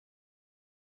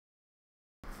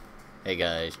Hey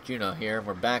guys, Juno here, and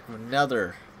we're back with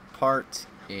another part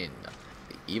in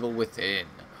The Evil Within.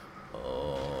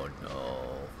 Oh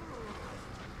no.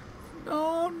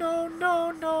 No, no,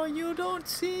 no, no, you don't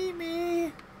see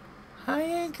me. I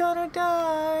ain't gonna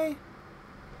die.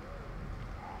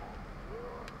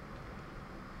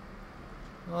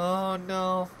 Oh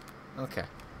no. Okay.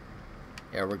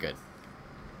 Yeah, we're good.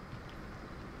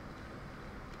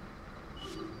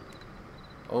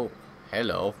 Oh,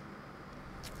 hello.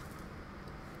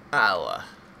 Ow.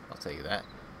 I'll tell you that.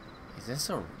 Is this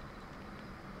a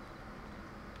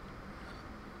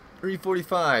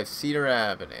 345 Cedar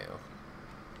Avenue?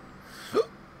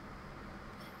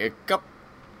 Hiccup.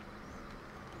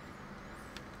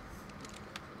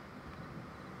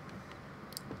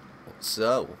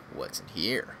 So, what's in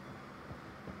here?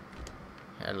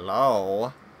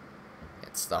 Hello?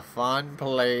 It's the fun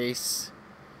place.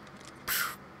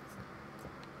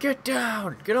 Get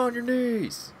down! Get on your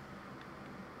knees!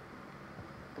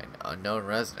 An unknown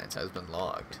residence has been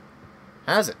logged.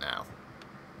 Has it now?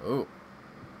 Ooh.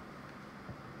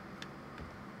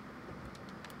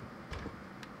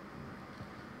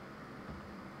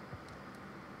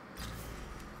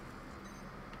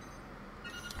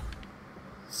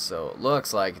 So it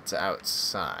looks like it's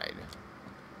outside.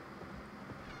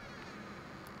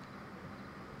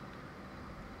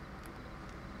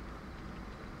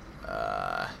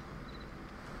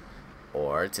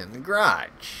 Or it's in the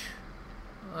garage.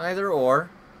 Either or.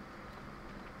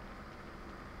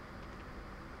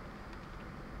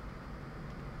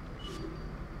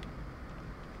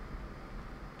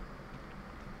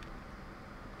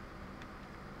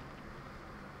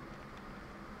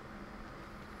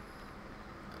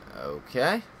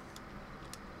 Okay.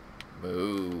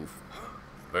 Move.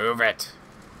 Move it.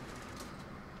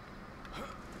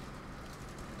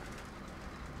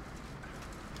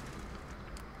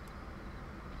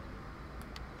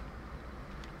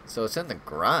 So it's in the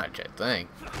garage, I think.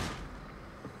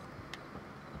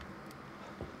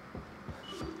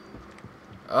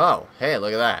 Oh, hey,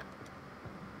 look at that.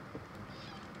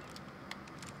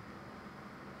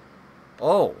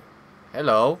 Oh,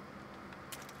 hello.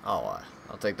 Oh,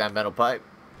 I'll take that metal pipe.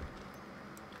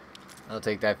 I'll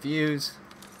take that fuse.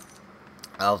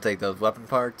 I'll take those weapon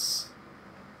parts.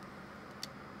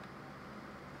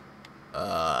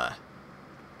 Well,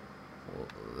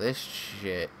 this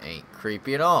shit ain't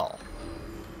creepy at all.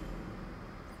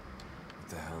 What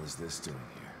the hell is this doing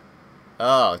here?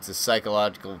 Oh, it's a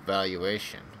psychological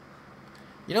evaluation.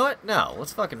 You know what? No,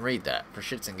 let's fucking read that for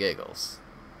shits and giggles.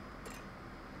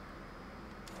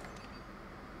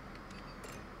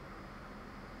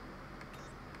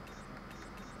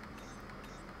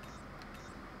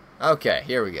 Okay,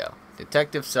 here we go.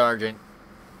 Detective Sergeant,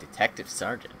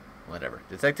 whatever.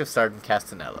 Detective Sergeant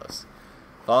Castanelos.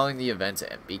 Following the events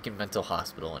at Beacon Mental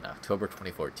Hospital in October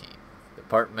 2014,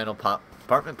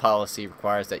 department policy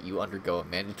requires that you undergo a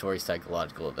mandatory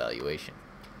psychological evaluation.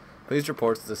 Please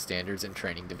report to the Standards and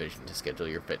Training Division to schedule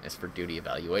your fitness for duty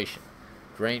evaluation.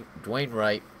 Dwayne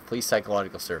Wright, Police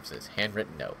Psychological Services.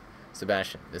 Handwritten note.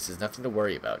 Sebastian, this is nothing to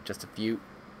worry about. Just a few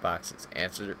boxes.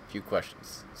 Answer a few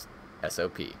questions.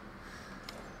 SOP.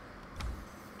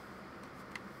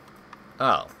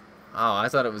 Oh. Oh, I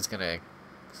thought it was gonna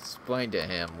explain to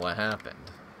him what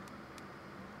happened.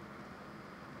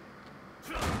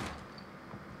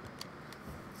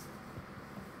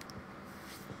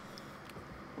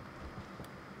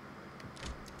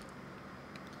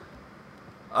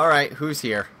 Alright, who's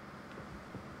here?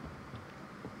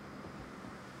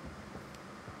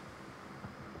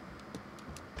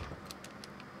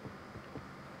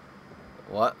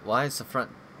 What? Why is the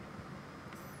front...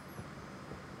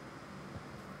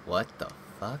 What the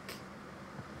fuck?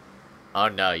 Oh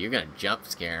no, you're gonna jump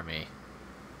scare me.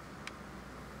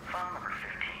 File number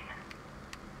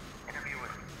 15. Interview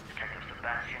with Detective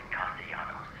Sebastian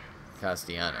Castellanos.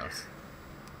 Castellanos.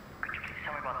 Could you please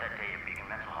tell me about that day at Beacon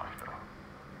Mental Hospital?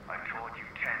 I told you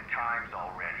 10 times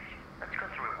already. Let's go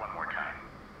through it one more time.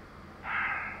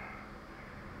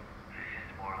 This is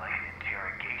more like an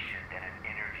interrogation than an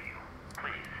interview.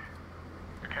 Please.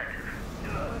 Detective.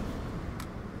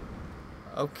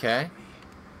 Okay.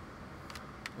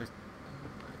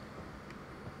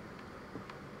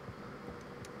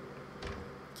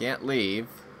 Can't leave.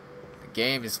 The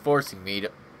game is forcing me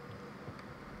to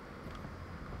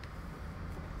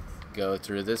go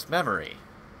through this memory.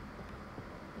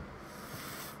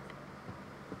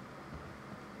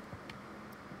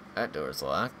 That door's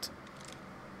locked.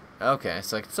 Okay,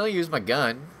 so I can still use my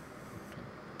gun.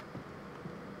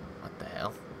 What the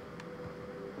hell?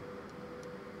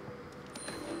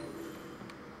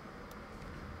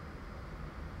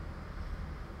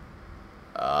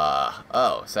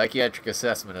 Oh, psychiatric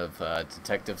assessment of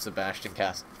Detective Sebastian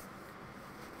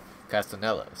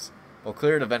Castanelos. Well,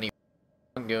 cleared of any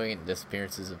wrongdoing and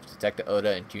disappearances of Detective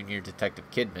Oda and Junior Detective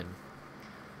Kidman,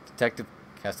 Detective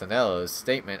Castanelos'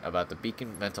 statement about the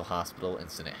Beacon Mental Hospital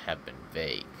incident have been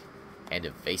vague and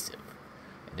evasive.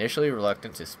 Initially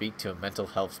reluctant to speak to a mental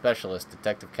health specialist,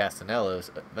 Detective Castanelos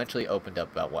eventually opened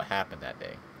up about what happened that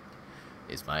day.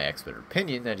 It is my expert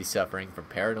opinion that he's suffering from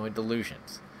paranoid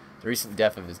delusions. The recent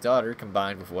death of his daughter,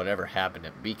 combined with whatever happened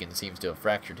at Beacon, seems to have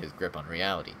fractured his grip on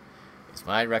reality. It's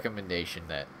my recommendation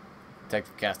that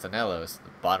Detective Castanelos, the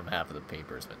bottom half of the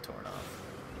paper has been torn off.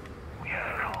 We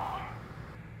had a call.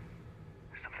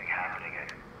 There's something happening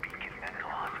at Beacon Mental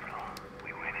Hospital.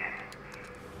 We went in,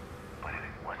 but it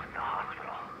wasn't the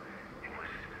hospital. It was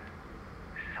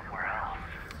somewhere else.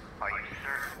 Are you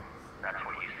certain that's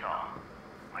what you saw?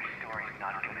 My story's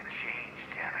not gonna change,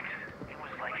 damn it. It was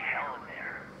like hell in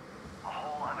there. A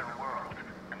whole other world.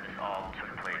 And this all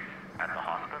took place at the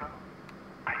hospital?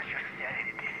 I just said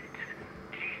it didn't.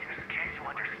 Jesus, can't you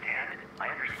understand? I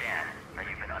understand that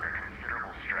you've been under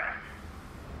considerable stress.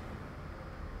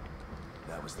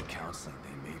 That was the counseling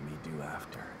they made me do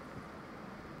after.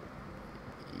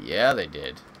 Yeah, they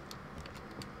did.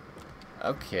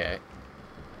 Okay.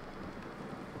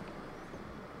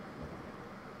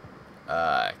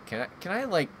 Can I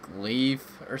like leave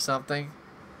or something?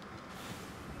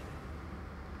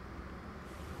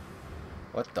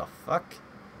 What the fuck?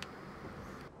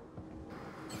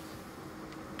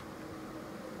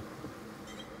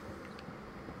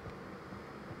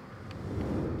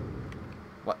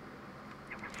 What?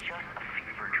 It was just a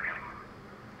fever dream.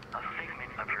 A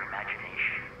figment of your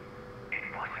imagination. It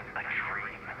wasn't a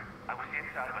dream. I was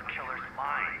inside of a killer's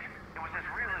mind. It was as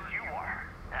real as you are.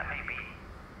 That may be.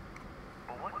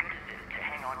 But what good is it to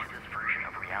hang on to this version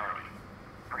of reality?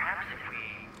 Perhaps if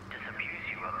we disabuse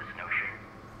you of this notion,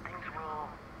 things will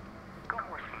go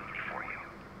more smoothly for you.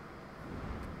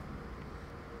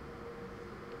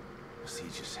 Was he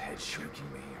just head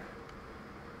shrinking me, or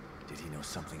did he know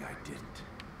something I didn't?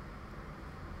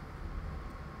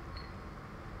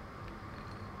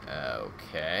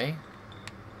 Okay.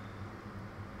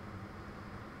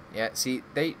 Yeah, see,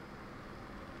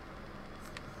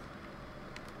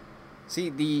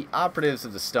 the operatives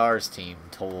of the STARS team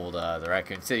told the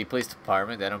Raccoon City Police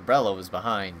Department that Umbrella was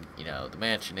behind, the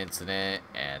mansion incident,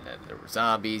 and that there were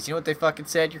zombies. You know what they fucking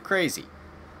said? You're crazy.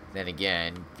 Then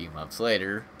again, a few months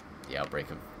later, the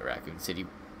outbreak of Raccoon City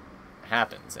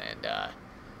happens, and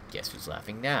guess who's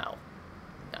laughing now?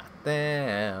 Not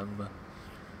them.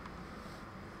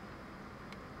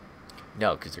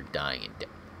 No, because they're dying and dead.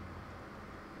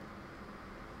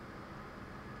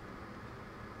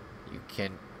 You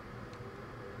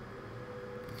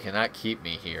cannot keep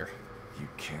me here. You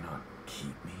cannot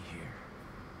keep me here.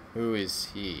 Who is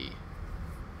he?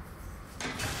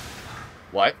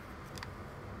 What?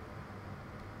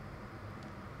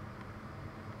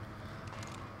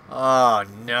 Oh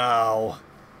no.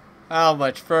 How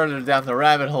much further down the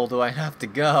rabbit hole do I have to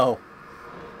go?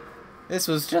 This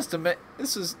was just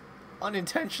this was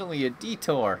unintentionally a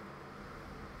detour.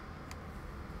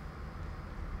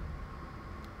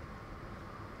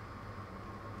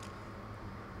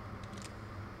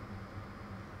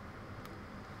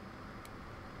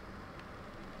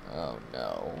 Oh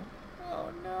no.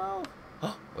 Oh no.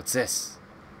 What's this?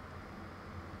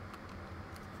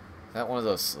 Is that one of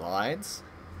those slides?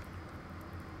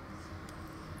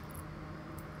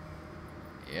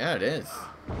 Yeah, it is.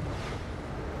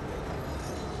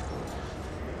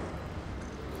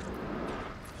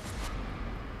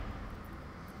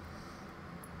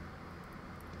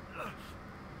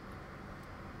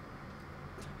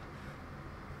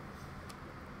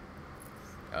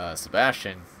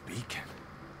 Sebastian. Beacon.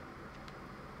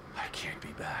 I can't be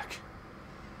back.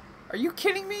 Are you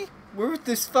kidding me? We're with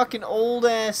this fucking old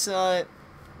ass,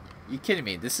 You kidding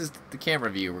me? This is the camera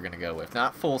view we're gonna go with,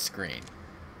 not full screen.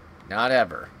 Not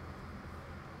ever.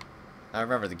 I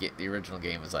remember the original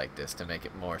game was like this to make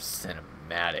it more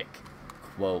cinematic,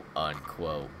 quote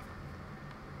unquote.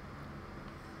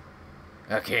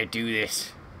 I can't do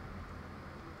this.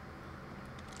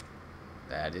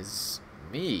 That is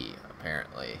me,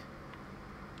 apparently.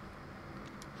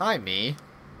 Hi, me.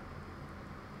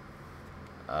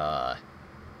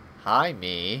 Hi,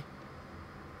 me.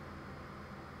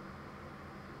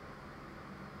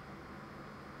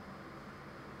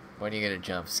 When are you gonna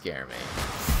jump scare me?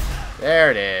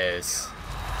 There it is.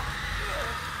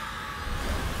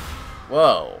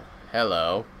 Whoa.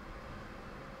 Hello.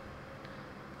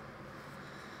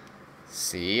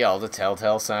 See, all the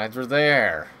telltale signs were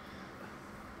there.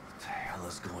 What the hell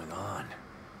is going on?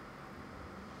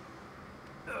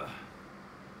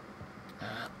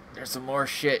 There's some more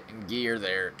shit and gear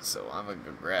there, so I'm gonna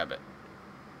go grab it.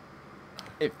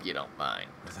 If you don't mind.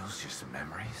 Are those just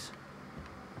memories?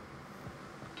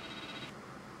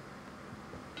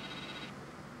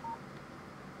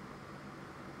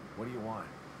 What do you want?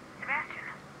 Sebastian,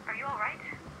 are you alright?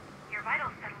 Your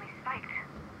vitals suddenly spiked.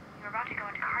 You're about to go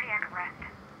into cardiac arrest.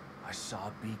 I saw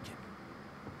a beacon.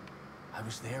 I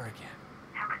was there again.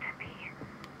 How could that be?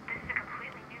 This is a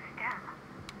completely new stem.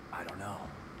 I don't know.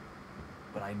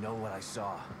 But I know what I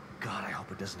saw. God, I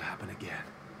hope it doesn't happen again.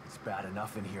 It's bad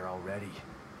enough in here already.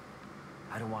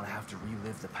 I don't want to have to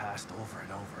relive the past over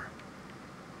and over.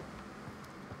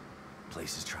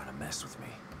 Place is trying to mess with me.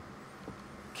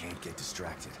 Can't get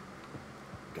distracted.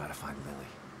 Gotta find Lily.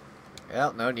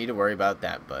 Well, no need to worry about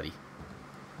that, buddy.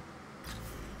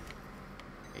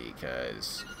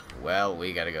 Because, well,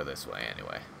 we gotta go this way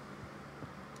anyway.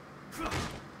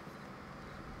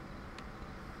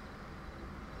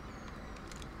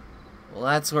 Well,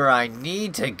 that's where I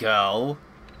need to go.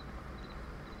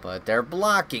 But they're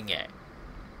blocking it.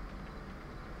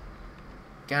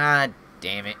 God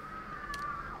damn it.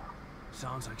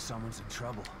 Sounds like someone's in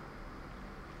trouble.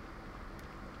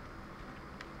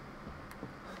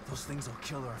 Those things will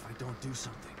kill her if I don't do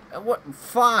something. What?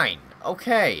 Fine.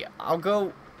 Okay, I'll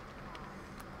go.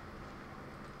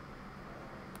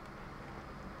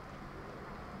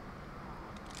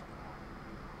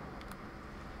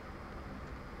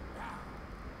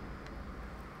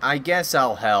 I guess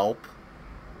I'll help.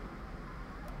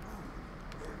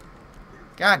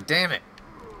 God damn it.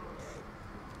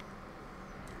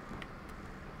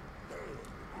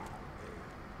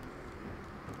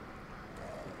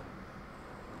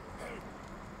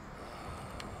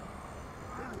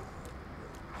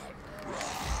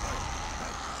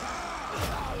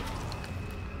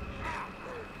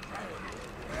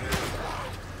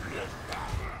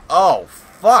 Oh,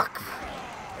 fuck.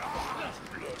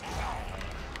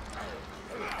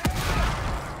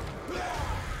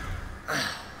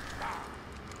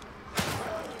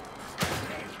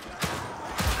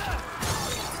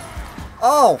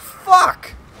 Oh,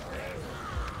 fuck!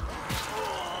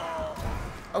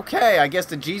 Okay, I guess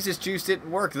the Jesus juice didn't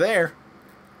work there.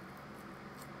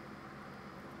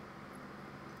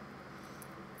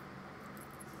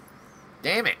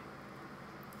 Damn it.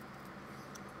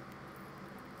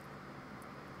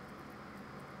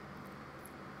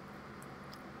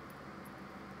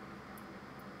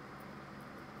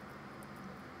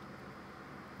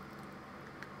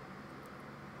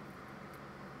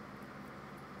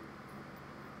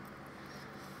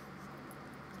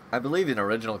 I believe an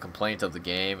original complaint of the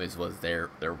game was there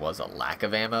was a lack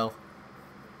of ammo.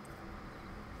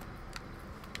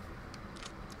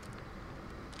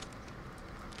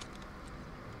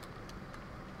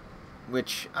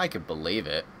 Which, I could believe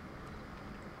it.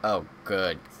 Oh,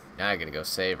 good. Now I gotta go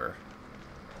save her.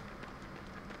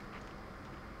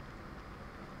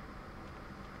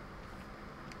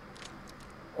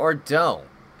 Or don't.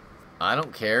 I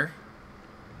don't care.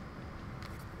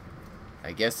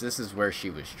 I guess this is where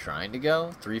she was trying to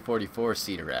go. 344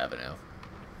 Cedar Avenue.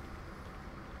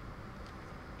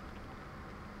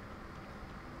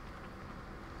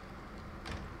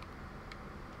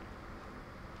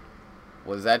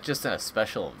 Was that just a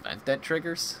special event that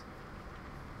triggers?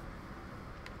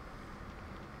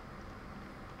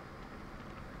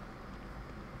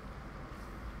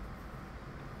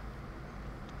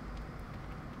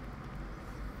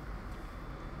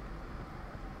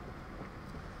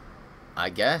 I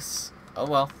guess. Oh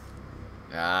well.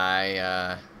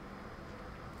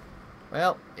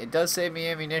 Well, it does save me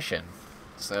ammunition,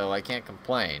 so I can't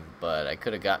complain, but I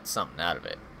could have got something out of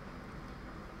it.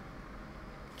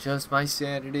 Just my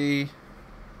sanity.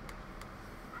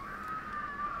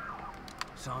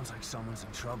 Sounds like someone's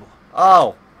in trouble.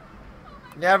 Oh!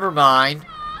 Never mind.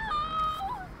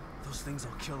 Those things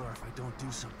will kill her if I don't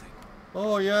do something.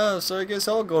 Oh yeah, so I guess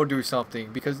I'll go do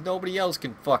something, because nobody else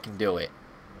can fucking do it.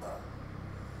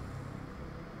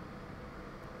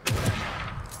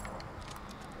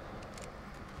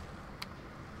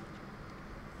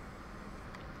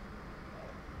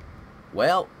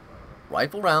 Well,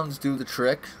 rifle rounds do the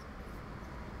trick.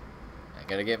 I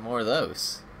gotta get more of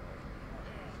those.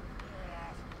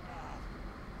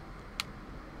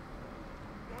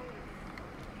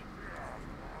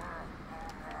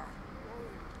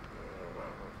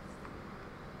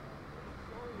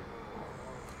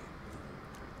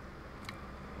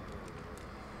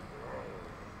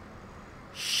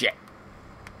 Shit.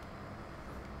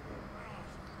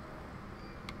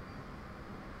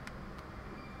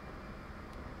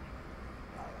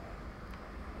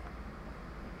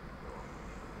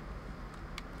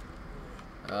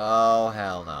 Oh,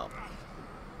 hell no.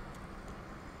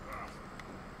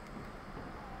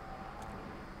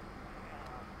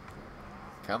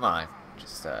 Come on.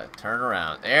 Just turn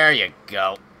around. There you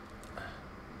go.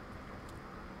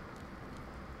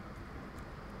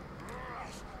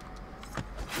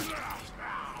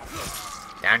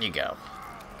 Down you go.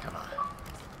 Come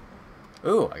on.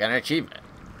 Ooh, I got an achievement.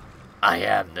 I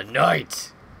am the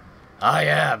knight. I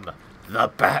am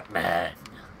the Batman.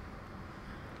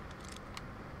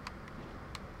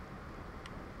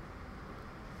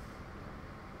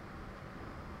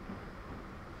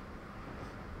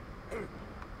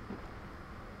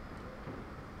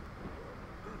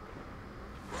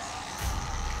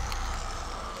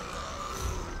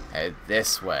 Head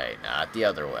this way, not the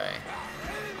other way.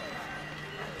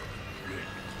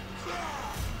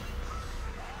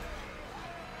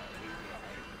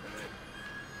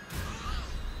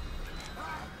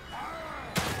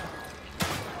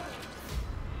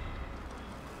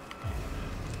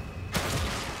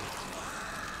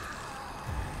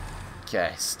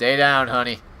 Okay, stay down,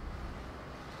 honey.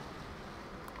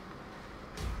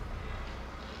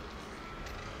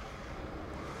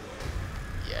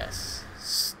 Yes,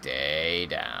 stay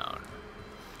down.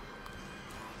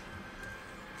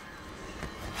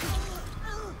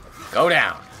 Go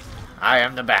down. I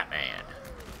am the Batman.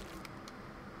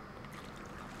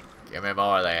 Give me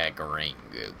more of that green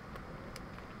goop.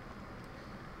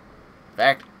 In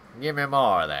fact, give me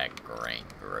more of that green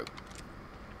goop.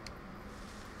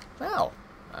 Well,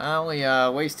 I only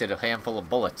wasted a handful of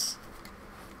bullets.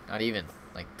 Not even,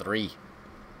 like 3.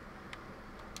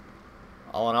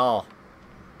 All in all,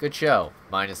 good show,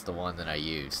 minus the one that I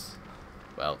used.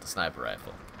 Well, the sniper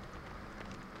rifle.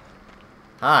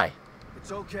 Hi.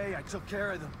 It's okay, I took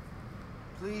care of them.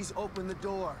 Please open the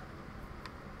door.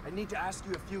 I need to ask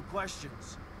you a few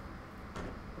questions.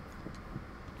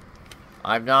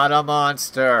 I'm not a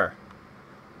monster.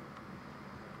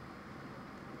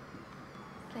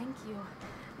 Thank you.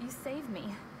 You saved me.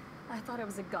 I thought I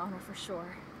was a goner for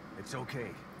sure. It's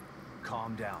okay.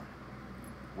 Calm down.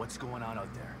 What's going on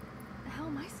out there? How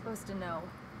am I supposed to know?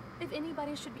 If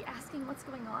anybody should be asking what's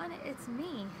going on, it's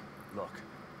me. Look,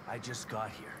 I just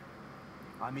got here.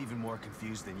 I'm even more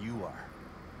confused than you are.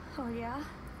 Oh yeah?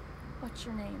 What's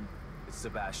your name? It's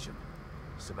Sebastian.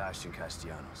 Sebastian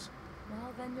Castellanos.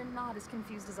 Well, then you're not as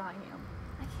confused as I am.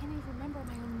 I can't even remember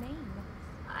my own name.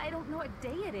 I don't know what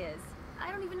day it is.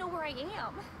 I don't even know where I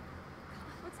am.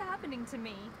 God, what's happening to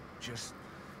me? Just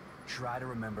try to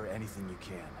remember anything you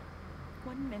can.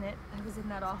 1 minute, I was in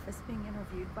that office being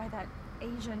interviewed by that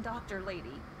Asian doctor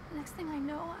lady. The next thing I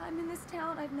know, I'm in this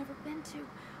town I've never been to,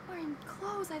 wearing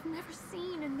clothes I've never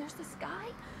seen, and there's this guy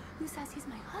who says he's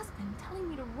my husband, telling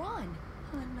me to run.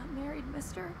 I'm not married,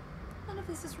 mister. None of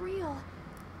this is real.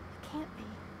 It can't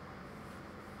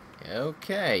be.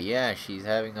 Okay, yeah, she's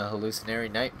having a hallucinatory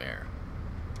nightmare.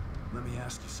 Let me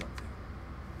ask you something.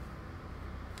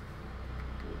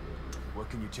 What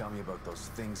can you tell me about those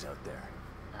things out there?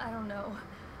 I don't know.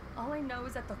 All I know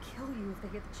is that they'll kill you if they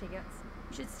get the chance.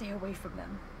 You should stay away from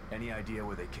them. Any idea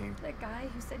where they came from? That guy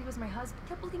who said he was my husband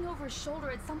kept looking over his shoulder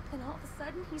at something. All of a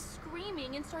sudden, he's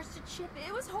screaming and starts to chip.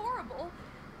 It was horrible.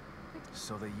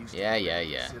 So they used Yeah, to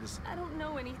yeah. citizens. I don't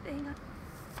know anything.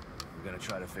 We're gonna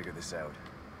try to figure this out.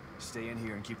 Stay in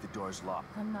here and keep the doors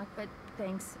locked. I'm not, but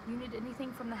thanks. You need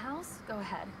anything from the house? Go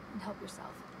ahead and help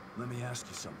yourself. Let me ask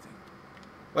you something.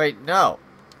 Wait, no.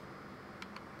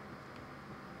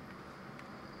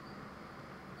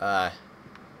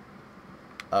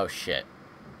 Oh shit.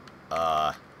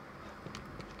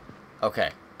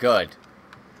 Okay, good.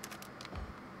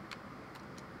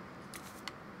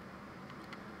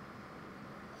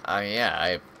 I mean, yeah,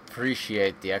 I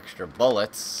appreciate the extra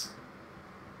bullets.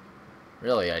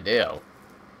 Really, I do.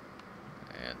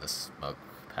 And the smoke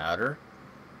powder.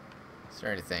 Is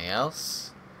there anything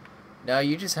else? No,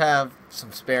 you just have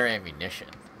some spare ammunition.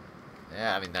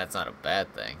 Yeah, I mean, that's not a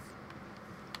bad thing.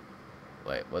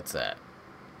 Wait, what's that?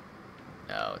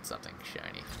 No, it's something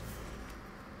shiny.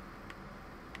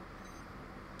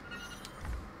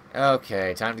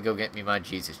 Okay, time to go get me my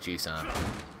Jesus juice on.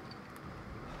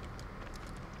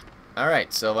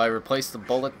 Alright, so I replaced the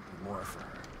bullet. More for her.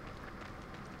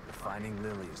 Finding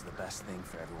Lily is the best thing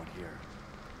for everyone here.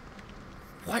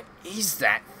 What is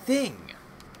that thing?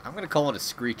 I'm gonna call it a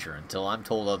screecher until I'm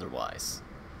told otherwise.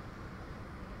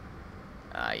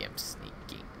 I am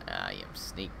sneaking. I am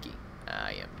sneaking.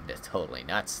 I am totally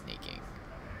not sneaking.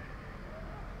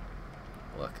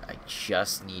 Look, I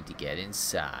just need to get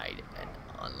inside and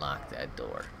unlock that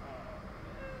door.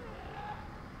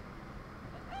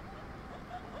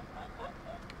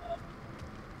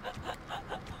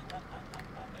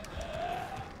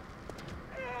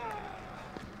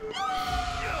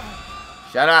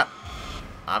 Shut up.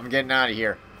 I'm getting out of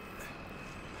here.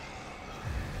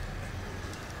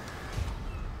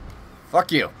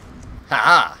 Fuck you.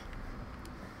 Haha.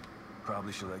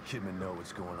 Probably should let Kidman know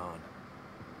what's going on.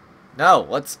 No,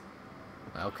 what's...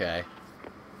 Okay.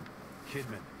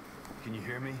 Kidman, can you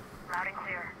hear me? Loud and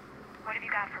clear. What have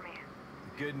you got for me?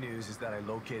 The good news is that I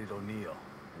located O'Neill,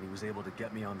 and he was able to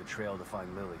get me on the trail to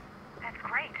find Lily. That's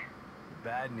great. The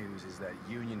bad news is that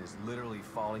Union is literally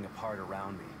falling apart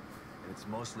around me, and it's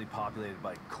mostly populated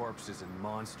by corpses and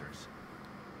monsters.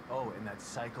 Oh, and that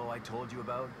psycho I told you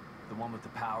about, the one with the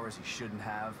powers he shouldn't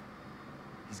have,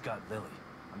 he's got Lily.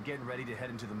 I'm getting ready to head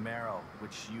into the Marrow,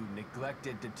 which you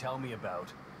neglected to tell me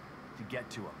about, to get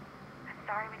to him. I'm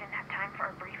sorry we didn't have time for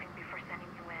a briefing before sending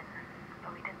you in,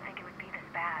 but we didn't think it would be this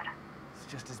bad.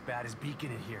 It's just as bad as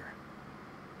Beacon in here.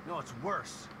 No, it's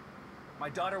worse. My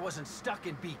daughter wasn't stuck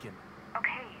in Beacon.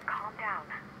 Okay, calm down.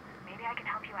 Maybe I can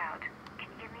help you out. Can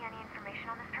you give me any information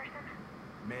on this person?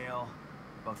 Male,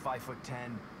 about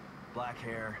 5'10", black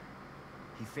hair.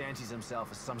 He fancies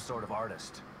himself as some sort of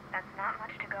artist. That's not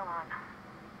much to go on.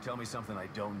 Tell me something I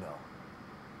don't know.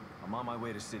 I'm on my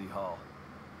way to City Hall.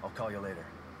 I'll call you later.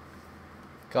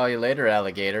 Call you later,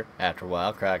 alligator. After a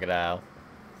while, crocodile.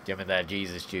 Give me that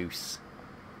Jesus juice.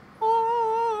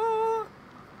 Ah.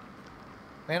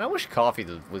 Man, I wish coffee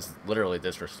was literally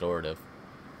this restorative.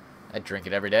 I'd drink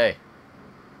it every day.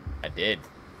 I did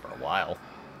for a while.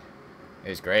 It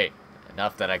was great.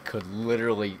 Enough that I couldn't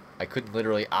literally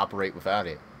operate without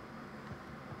it.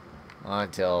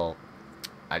 Until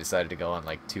I decided to go on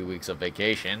like 2 weeks of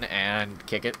vacation and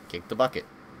kick the bucket.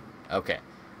 Okay.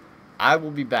 I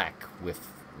will be back with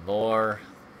more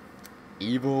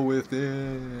Evil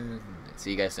Within.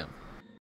 See you guys soon.